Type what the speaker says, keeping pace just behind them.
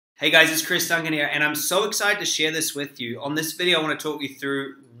Hey guys, it's Chris Duncan here, and I'm so excited to share this with you. On this video, I want to talk you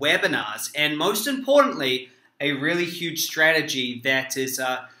through webinars, and most importantly, a really huge strategy that is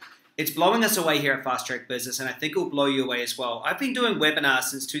it's blowing us away here at Fast Track Business, and I think it will blow you away as well. I've been doing webinars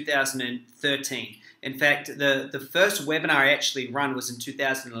since 2013. In fact, the first webinar I actually run was in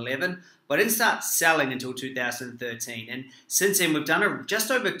 2011, but I didn't start selling until 2013. And since then, we've done just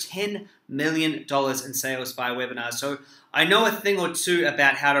over $10 million in sales via webinars. So I know a thing or two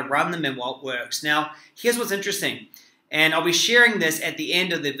about how to run them and what works. Now, here's what's interesting. And I'll be sharing this at the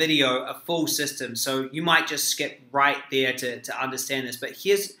end of the video, a full system. So you might just skip right there to understand this. But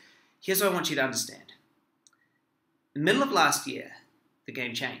here's what I want you to understand. In the middle of last year, the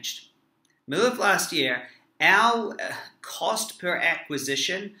game changed. Middle of last year, our cost per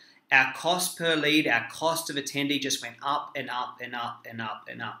acquisition, our cost per lead, our cost of attendee just went up and up and up and up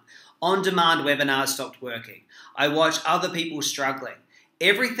and up. On-demand webinars stopped working. I watched other people struggling.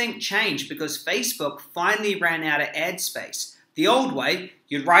 Everything changed because Facebook finally ran out of ad space. The old way,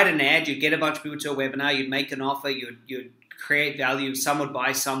 you'd write an ad, you'd get a bunch of people to a webinar, you'd make an offer, you'd create value, some would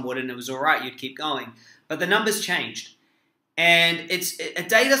buy, some wouldn't, it was all right, you'd keep going. But the numbers changed. And a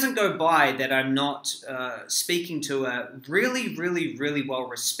day doesn't go by that I'm not speaking to a really, really, really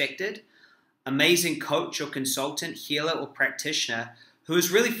well-respected, amazing coach or consultant, healer or practitioner who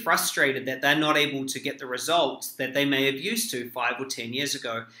is really frustrated that they're not able to get the results that they may have used to 5 or 10 years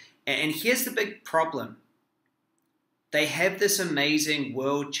ago. And here's the big problem. They have this amazing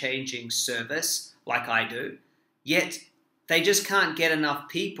world-changing service like I do, yet they just can't get enough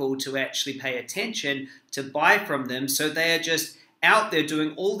people to actually pay attention to buy from them, so they are just out there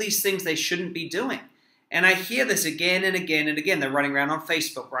doing all these things they shouldn't be doing. And I hear this again and again and again. They're running around on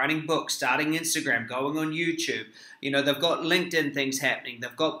Facebook, writing books, starting Instagram, going on YouTube. You know, they've got LinkedIn things happening.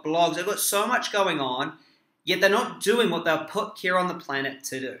 They've got blogs. They've got so much going on, yet they're not doing what they're put here on the planet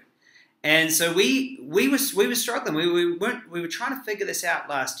to do. And so we were struggling. We were trying to figure this out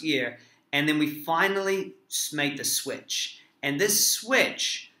last year, and then we finally made the switch. And this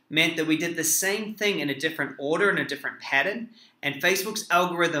switch meant that we did the same thing in a different order, in a different pattern, and Facebook's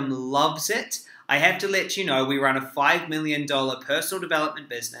algorithm loves it. I have to let you know, we run a $5 million personal development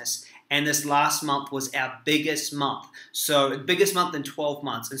business, and this last month was our biggest month. So biggest month in 12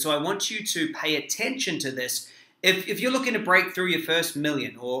 months. And so I want you to pay attention to this. If you're looking to break through your first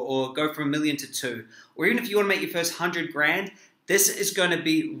million or go from 1 million to 2, or even if you want to make your first 100 grand, this is going to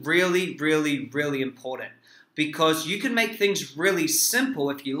be really, really, really important. Because you can make things really simple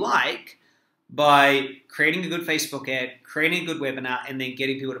if you like by creating a good Facebook ad, creating a good webinar, and then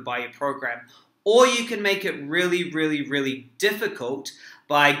getting people to buy your program. Or you can make it really, really, really difficult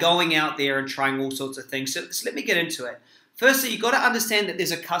by going out there and trying all sorts of things. So let me get into it. Firstly, you've got to understand that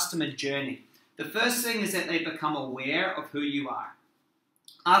there's a customer journey. The first thing is that they become aware of who you are.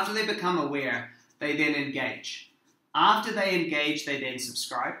 After they become aware, they then engage. After they engage, they then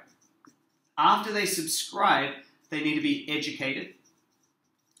subscribe. After they subscribe, they need to be educated.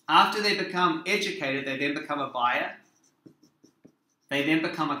 After they become educated, they then become a buyer. They then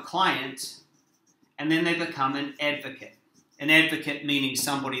become a client. And then they become an advocate. An advocate meaning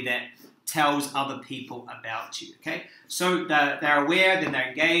somebody that tells other people about you. Okay? So they're aware, then they're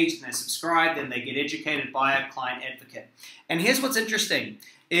engaged, then they subscribe, then they get educated, buyer, client, advocate. And here's what's interesting.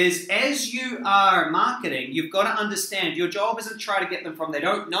 Is as you are marketing, you've got to understand your job isn't to try to get them from they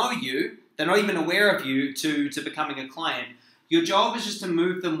don't know you, they're not even aware of you, to becoming a client. Your job is just to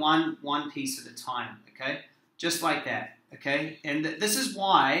move them one piece at a time, okay? Just like that, okay? And this is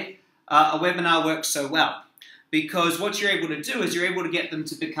why a webinar works so well. Because what you're able to do is you're able to get them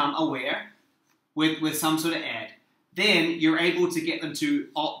to become aware with some sort of ad. Then you're able to get them to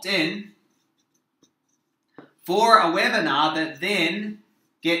opt in for a webinar that then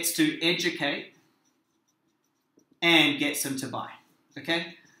gets to educate and gets them to buy,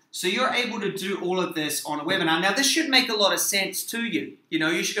 okay? So you're able to do all of this on a webinar. Now, this should make a lot of sense to you. You know,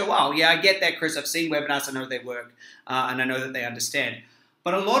 you should go, wow, yeah, I get that, Chris. I've seen webinars. I know they work, and I know that they understand.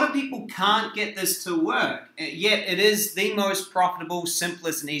 But a lot of people can't get this to work, yet it is the most profitable,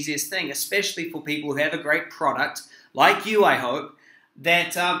 simplest, and easiest thing, especially for people who have a great product, like you, I hope,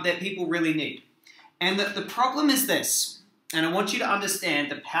 that people really need. And the problem is this, and I want you to understand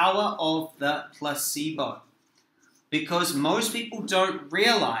the power of the placebo. Because most people don't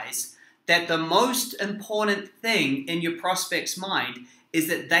realize that the most important thing in your prospect's mind is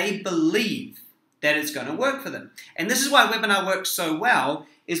that they believe that it's going to work for them. And this is why webinar works so well,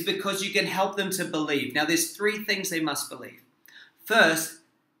 is because you can help them to believe. Now, there's 3 things they must believe. First,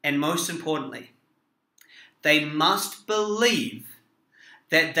 and most importantly, they must believe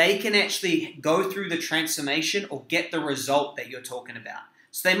that they can actually go through the transformation or get the result that you're talking about.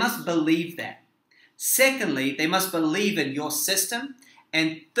 So they must believe that. Secondly, they must believe in your system.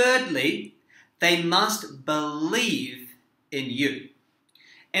 And thirdly, they must believe in you.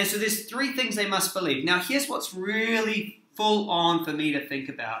 And so there's three things they must believe. Now, here's what's really full on for me to think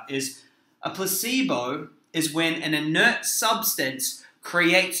about is a placebo is when an inert substance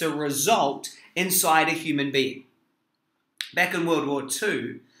creates a result inside a human being. Back in World War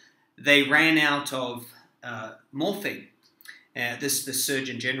II, they ran out of morphine. The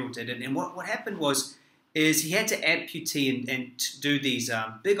Surgeon General did it. And what happened is he had to amputate and do these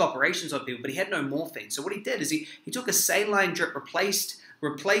big operations on people, but he had no morphine. So what he did is he took a saline drip,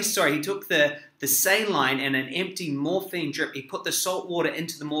 he took the saline and an empty morphine drip. He put the salt water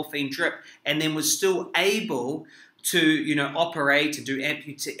into the morphine drip and then was still able to, operate and do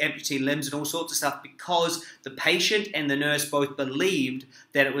amputee limbs and all sorts of stuff because the patient and the nurse both believed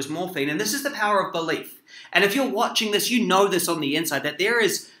that it was morphine. And this is the power of belief. And if you're watching this, you know this on the inside, that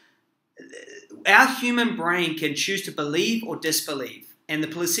our human brain can choose to believe or disbelieve. And the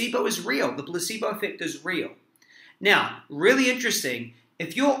placebo is real. The placebo effect is real. Now, really interesting,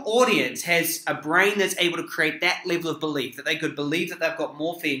 if your audience has a brain that's able to create that level of belief, that they could believe that they've got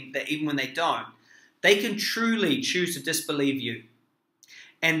morphine that even when they don't, they can truly choose to disbelieve you.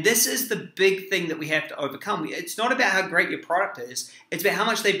 And this is the big thing that we have to overcome. It's not about how great your product is. It's about how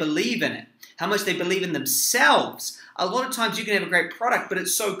much they believe in it, how much they believe in themselves. A lot of times you can have a great product, but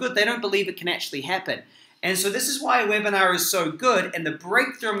it's so good, they don't believe it can actually happen. And so this is why a webinar is so good, and the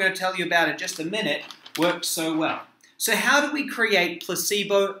breakthrough I'm going to tell you about in just a minute works so well. So how do we create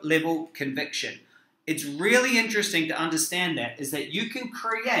placebo-level conviction? It's really interesting to understand is that you can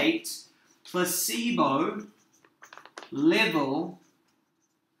create placebo-level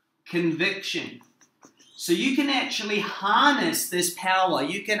conviction. So you can actually harness this power,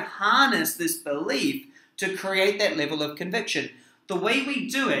 you can harness this belief to create that level of conviction. The way we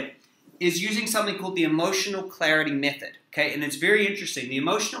do it is using something called the emotional clarity method. Okay, and it's very interesting. The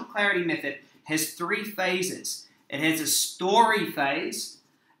emotional clarity method has three phases. It has a story phase,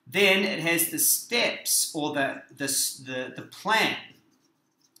 then it has the steps or the plan,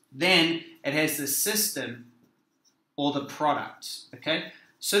 then it has the system or the product. Okay,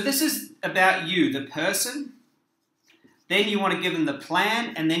 so this is about you, the person. Then you want to give them the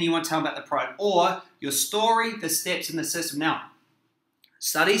plan, and then you want to tell them about the product, or your story, the steps, and the system. Now,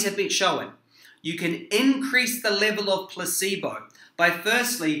 studies have been showing you can increase the level of placebo by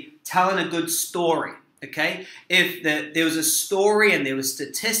firstly telling a good story. Okay, if there was a story and there was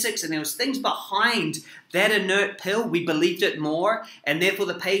statistics and there was things behind that inert pill, we believed it more, and therefore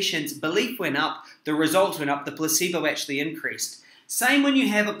the patient's belief went up, the results went up, the placebo actually increased. Same when you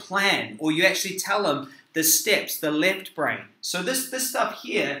have a plan or you actually tell them the steps, the left brain. So this stuff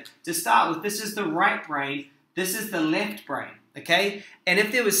here, to start with, this is the right brain, this is the left brain, okay? And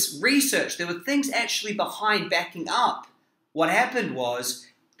if there was research, there were things actually behind backing up. What happened was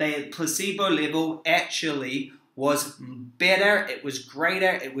the placebo level actually was better, it was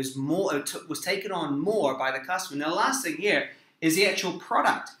greater, it was more, was taken on more by the customer. Now the last thing here is the actual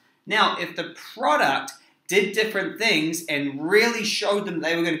product. Now if the product did different things and really showed them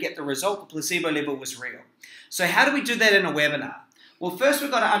they were going to get the result, the placebo level was real. So how do we do that in a webinar? Well, first we've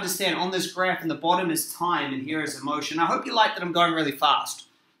got to understand on this graph in the bottom is time and here is emotion. I hope you like that I'm going really fast.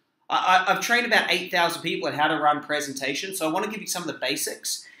 I've trained about 8,000 people on how to run presentations, so I want to give you some of the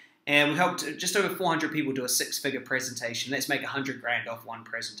basics. And we helped just over 400 people do a 6-figure presentation. Let's make 100 grand off one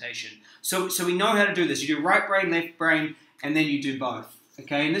presentation. So we know how to do this. You do right brain, left brain, and then you do both.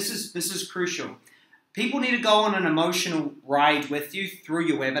 Okay, and this is crucial. People need to go on an emotional ride with you through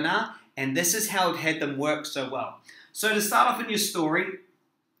your webinar, and this is how it had them work so well. So to start off in your story,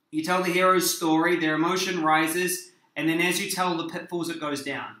 you tell the hero's story, their emotion rises, and then as you tell the pitfalls, it goes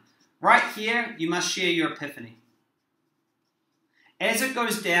down. Right here, you must share your epiphany. As it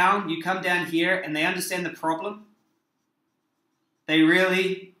goes down, you come down here, and they understand the problem. They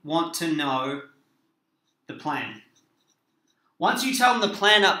really want to know the plan. Once you tell them the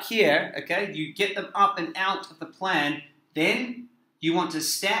plan up here, okay, you get them up and out of the plan, then you want to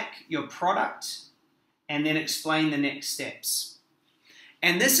stack your product and then explain the next steps.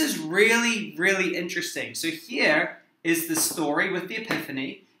 And this is really, really interesting. So here is the story with the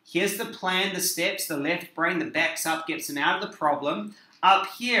epiphany. Here's the plan, the steps, the left brain that backs up, gets them out of the problem. Up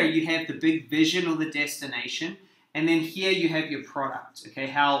here, you have the big vision or the destination. And then here you have your product,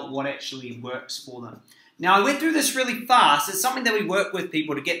 okay, what actually works for them. Now, I went through this really fast. It's something that we work with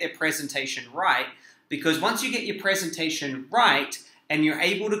people to get their presentation right, because once you get your presentation right and you're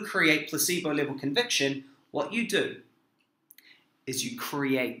able to create placebo-level conviction, what you do is you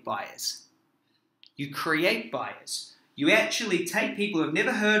create buyers. You create buyers. You actually take people who have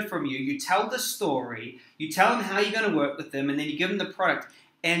never heard from you, you tell the story, you tell them how you're going to work with them, and then you give them the product,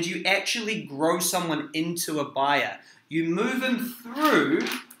 and you actually grow someone into a buyer. You move them through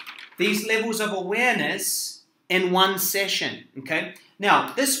these levels of awareness in one session, okay?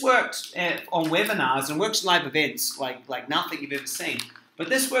 Now, this works on webinars and works in live events like nothing you've ever seen. But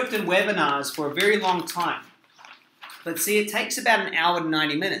this worked in webinars for a very long time. But see, it takes about an hour and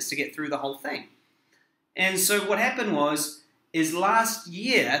 90 minutes to get through the whole thing. And so what happened is last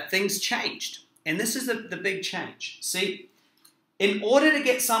year, things changed. And this is the big change. See, in order to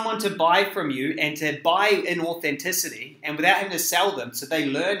get someone to buy from you and to buy in authenticity and without having to sell them so they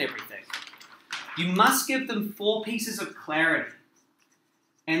learn everything, you must give them 4 pieces of clarity.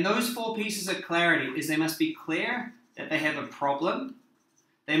 And those 4 pieces of clarity is they must be clear that they have a problem.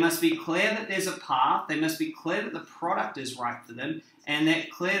 They must be clear that there's a path. They must be clear that the product is right for them and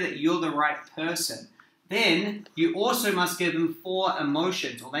that clear that you're the right person. Then you also must give them 4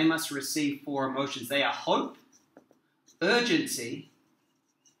 emotions, or they must receive 4 emotions. They are hope, urgency,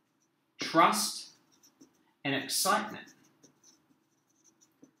 trust, and excitement.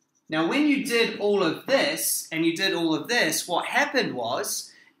 Now, when you did all of this, what happened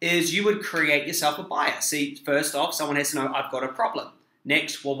is you would create yourself a buyer. See, first off, someone has to know, I've got a problem.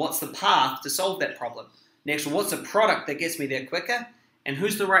 Next, well, what's the path to solve that problem? Next, well, what's the product that gets me there quicker? And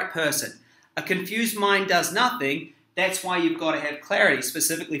who's the right person? A confused mind does nothing. That's why you've got to have clarity,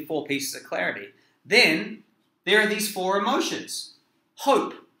 specifically 4 pieces of clarity. Then, there are these 4 emotions.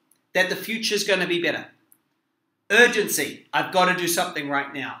 Hope, that the future's going to be better. Urgency, I've got to do something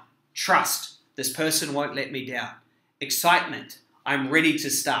right now. Trust, this person won't let me down. Excitement, I'm ready to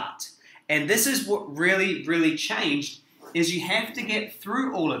start. And this is what really, really changed, is you have to get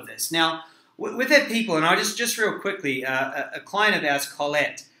through all of this. Now, we've had people, and I just real quickly, a client of ours,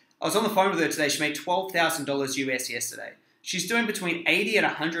 Colette, I was on the phone with her today. She made $12,000 US yesterday. She's doing between $80,000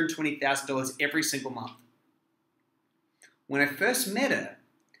 and $120,000 every single month. When I first met her,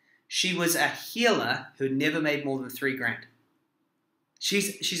 she was a healer who never made more than $3,000.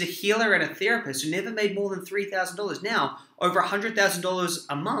 She's a healer and a therapist who never made more than $3,000. Now, over $100,000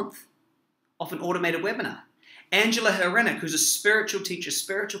 a month off an automated webinar. Angela Herenick, who's a spiritual teacher,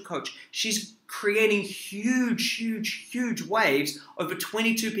 spiritual coach, she's creating huge, huge, huge waves. Over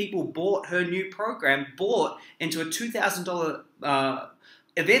 22 people bought her new program, bought into a $2,000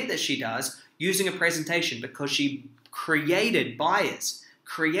 event that she does using a presentation because she created buyers,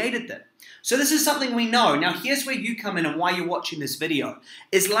 created them. So this is something we know. Now here's where you come in and why you're watching this video.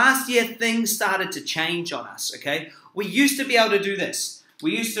 Is last year things started to change on us, okay? We used to be able to do this.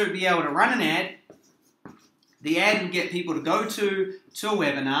 We used to be able to run an ad. The ad would get people to go to a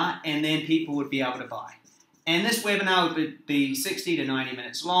webinar, and then people would be able to buy. And this webinar would be 60 to 90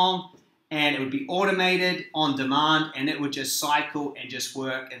 minutes long, and it would be automated, on demand, and it would just cycle and just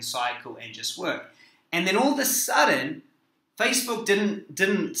work and cycle and just work. And then all of a sudden, Facebook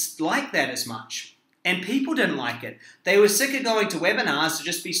didn't like that as much. And people didn't like it. They were sick of going to webinars to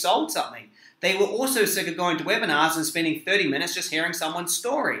just be sold something. They were also sick of going to webinars and spending 30 minutes just hearing someone's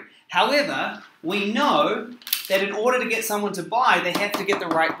story. However, we know that in order to get someone to buy, they have to get the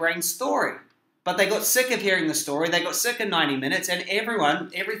right brain story. But they got sick of hearing the story, they got sick of 90 minutes, and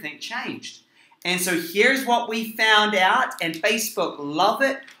everything changed. And so here's what we found out, and Facebook love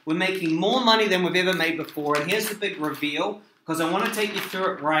it. We're making more money than we've ever made before, and here's the big reveal, because I want to take you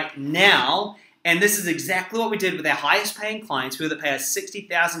through it right now. And this is exactly what we did with our highest paying clients, who pay us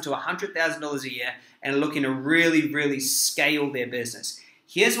 $60,000 to $100,000 a year and are looking to really, really scale their business.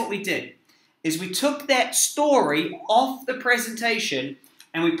 Here's what we did, is we took that story off the presentation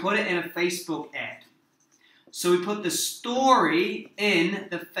and we put it in a Facebook ad. So we put the story in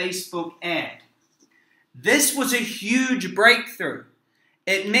the Facebook ad. This was a huge breakthrough.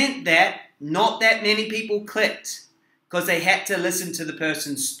 It meant that not that many people clicked because they had to listen to the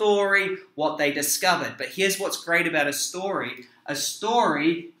person's story, what they discovered. But here's what's great about a story. A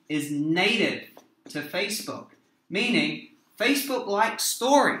story is native to Facebook, meaning Facebook likes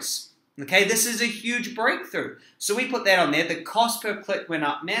stories. Okay, this is a huge breakthrough. So we put that on there. The cost per click went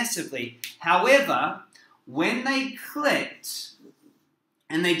up massively. However, when they clicked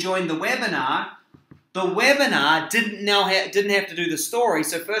and they joined the webinar didn't have to do the story.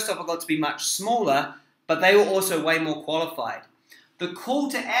 So first off, it got to be much smaller, but they were also way more qualified. The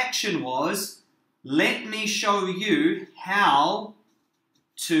call to action was, let me show you how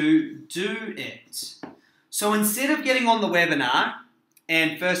to do it. So instead of getting on the webinar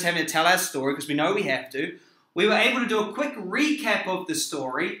and first having to tell our story, because we know we have to, we were able to do a quick recap of the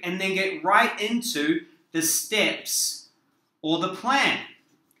story and then get right into the steps or the plan.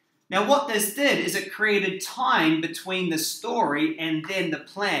 Now what this did is it created time between the story and then the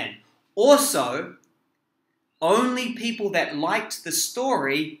plan. Also, only people that liked the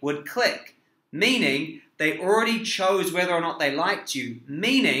story would click, meaning they already chose whether or not they liked you,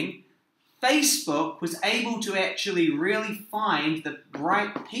 meaning Facebook was able to actually really find the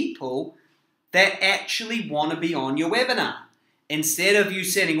right people that actually want to be on your webinar. Instead of you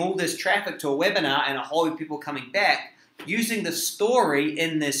sending all this traffic to a webinar and a whole heap of people coming back, using the story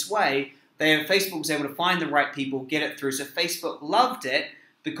in this way, Facebook was able to find the right people, get it through. So Facebook loved it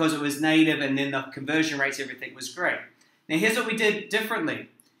because it was native and then the conversion rates, everything was great. Now here's what we did differently,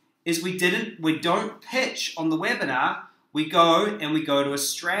 is we don't pitch on the webinar, we go to a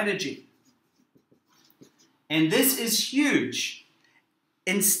strategy. And this is huge.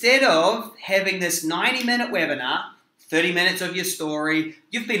 Instead of having this 90-minute webinar, 30 minutes of your story,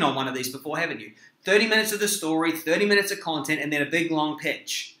 you've been on one of these before, haven't you? 30 minutes of the story, 30 minutes of content, and then a big long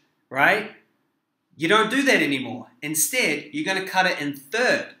pitch, right? You don't do that anymore. Instead, you're going to cut it in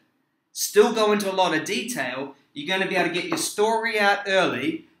third. Still go into a lot of detail. You're going to be able to get your story out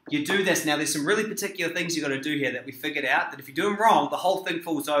early. You do this. Now, there's some really particular things you've got to do here that we figured out that if you do them wrong, the whole thing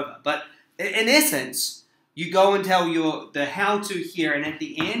falls over. But in essence, you go and tell the how-to here, and at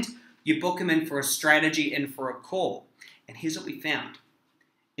the end, you book them in for a strategy and for a call. And here's what we found,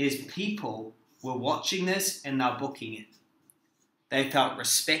 is people were watching this and they're booking it. They felt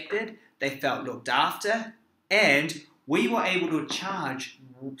respected, they felt looked after, and we were able to charge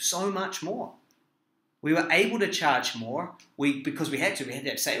so much more. We were able to charge more because we had to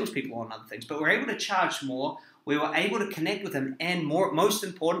have salespeople on other things, but we were able to charge more. We were able to connect with them, and most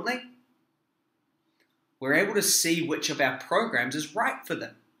importantly, we're able to see which of our programs is right for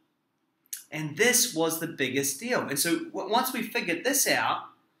them. And this was the biggest deal. And so once we figured this out,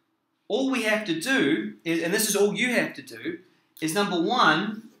 all we have to do is, and this is all you have to do, is number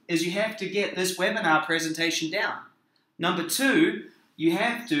one, is you have to get this webinar presentation down. Number two, you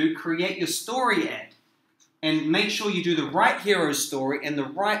have to create your story ad and make sure you do the right hero story in the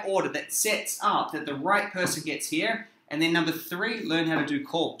right order that sets up that the right person gets here. And then number three, learn how to do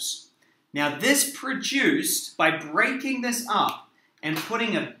calls. Now this produced, by breaking this up and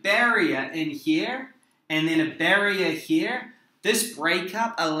putting a barrier in here and then a barrier here, this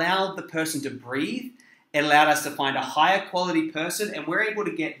breakup allowed the person to breathe. It allowed us to find a higher quality person, and we're able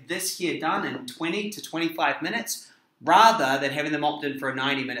to get this here done in 20 to 25 minutes rather than having them opt in for a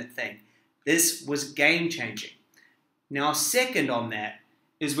 90-minute thing. This was game-changing. Now, second on that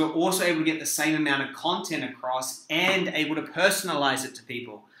is we're also able to get the same amount of content across and able to personalize it to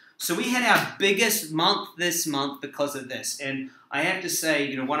people. So we had our biggest month this month because of this. And I have to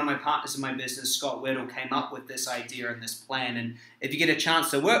say, one of my partners in my business, Scott Weddle, came up with this idea and this plan. And if you get a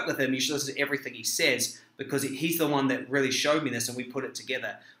chance to work with him, you should listen to everything he says because he's the one that really showed me this and we put it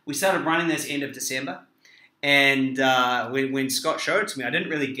together. We started running this end of December. And when Scott showed it to me, I didn't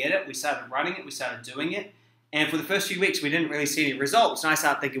really get it. We started running it. We started doing it. And for the first few weeks, we didn't really see any results. And I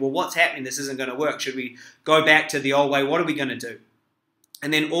started thinking, well, what's happening? This isn't going to work. Should we go back to the old way? What are we going to do?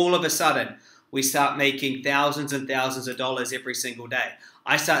 And then all of a sudden, we start making thousands and thousands of dollars every single day.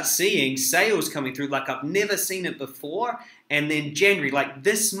 I start seeing sales coming through like I've never seen it before. And then January, like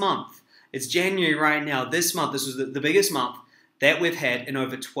this month, it's January right now, this month, this was the biggest month that we've had in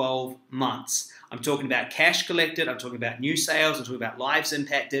over 12 months. I'm talking about cash collected, I'm talking about new sales, I'm talking about lives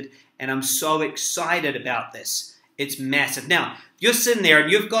impacted, and I'm so excited about this. It's massive. Now, you're sitting there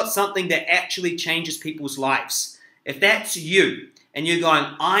and you've got something that actually changes people's lives. If that's you, and you're going,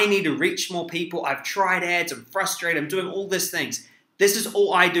 I need to reach more people, I've tried ads, I'm frustrated, I'm doing all these things. This is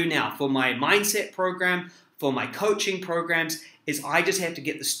all I do now for my mindset program, for my coaching programs, is I just have to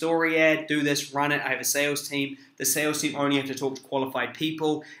get the story ad, do this, run it. I have a sales team. The sales team only have to talk to qualified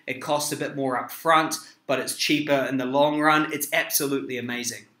people. It costs a bit more up front, but it's cheaper in the long run. It's absolutely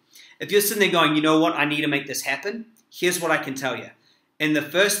amazing. If you're sitting there going, you know what, I need to make this happen, here's what I can tell you. In the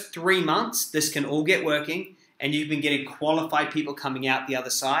first 3 months, this can all get working, and you've been getting qualified people coming out the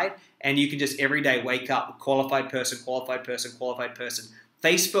other side, and you can just every day wake up with qualified person, qualified person, qualified person.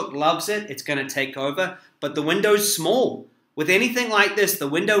 Facebook loves it. It's going to take over, but the window's small. With anything like this, the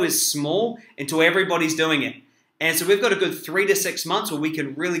window is small until everybody's doing it. And so we've got a good 3 to 6 months where we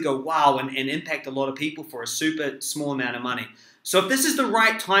can really go, wow, and impact a lot of people for a super small amount of money. So if this is the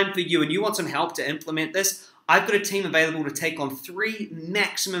right time for you and you want some help to implement this, I've got a team available to take on 3,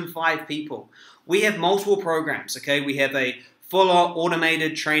 maximum 5 people. We have multiple programs, okay? We have a full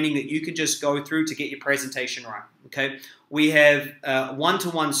automated training that you can just go through to get your presentation right, okay? We have a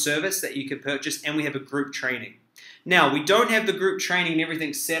one-to-one service that you can purchase, and we have a group training. Now, we don't have the group training and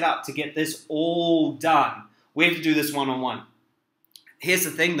everything set up to get this all done. We have to do this one-on-one. here's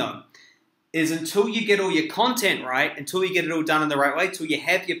the thing though, is until you get all your content right, until you get it all done in the right way, until you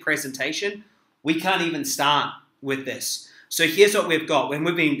have your presentation, we can't even start with this. So here's what we've got. When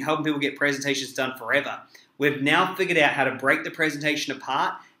we've been helping people get presentations done forever, we've now figured out how to break the presentation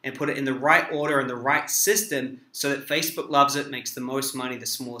apart and put it in the right order and the right system so that Facebook loves it, makes the most money, the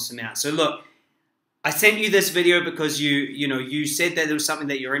smallest amount. So look, I sent you this video because you said that there was something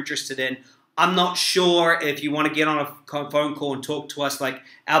that you're interested in. I'm not sure if you want to get on a phone call and talk to us. Like,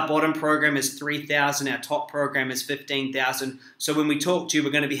 our bottom program is $3,000, our top program is $15,000. So when we talk to you,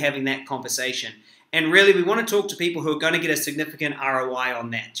 we're going to be having that conversation. And really, we want to talk to people who are going to get a significant ROI on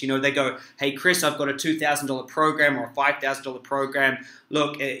that. You know, they go, hey, Chris, I've got a $2,000 program or a $5,000 program.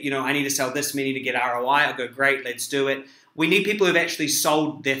 Look, I need to sell this many to get ROI. I go, great, let's do it. We need people who've actually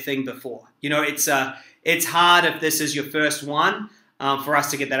sold their thing before. You know, it's hard if this is your first one for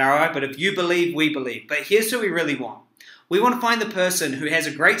us to get that ROI, but if you believe, we believe. But here's who we really want. We want to find the person who has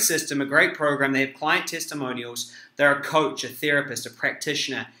a great system, a great program, they have client testimonials, they're a coach, a therapist, a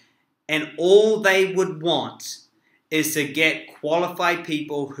practitioner, and all they would want is to get qualified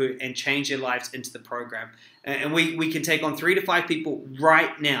people and change their lives into the program. And we can take on 3 to 5 people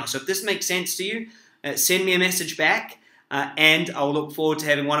right now. So if this makes sense to you, send me a message back, and I'll look forward to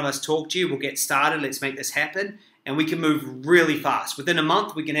having one of us talk to you. We'll get started. Let's make this happen. And we can move really fast. Within a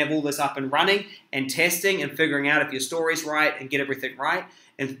month, we can have all this up and running and testing and figuring out if your story's right and get everything right.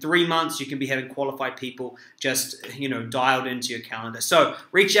 In 3 months, you can be having qualified people just, dialed into your calendar. So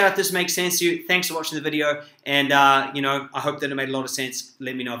reach out if this makes sense to you. Thanks for watching the video. And, I hope that it made a lot of sense.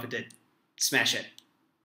 Let me know if it did. Smash it.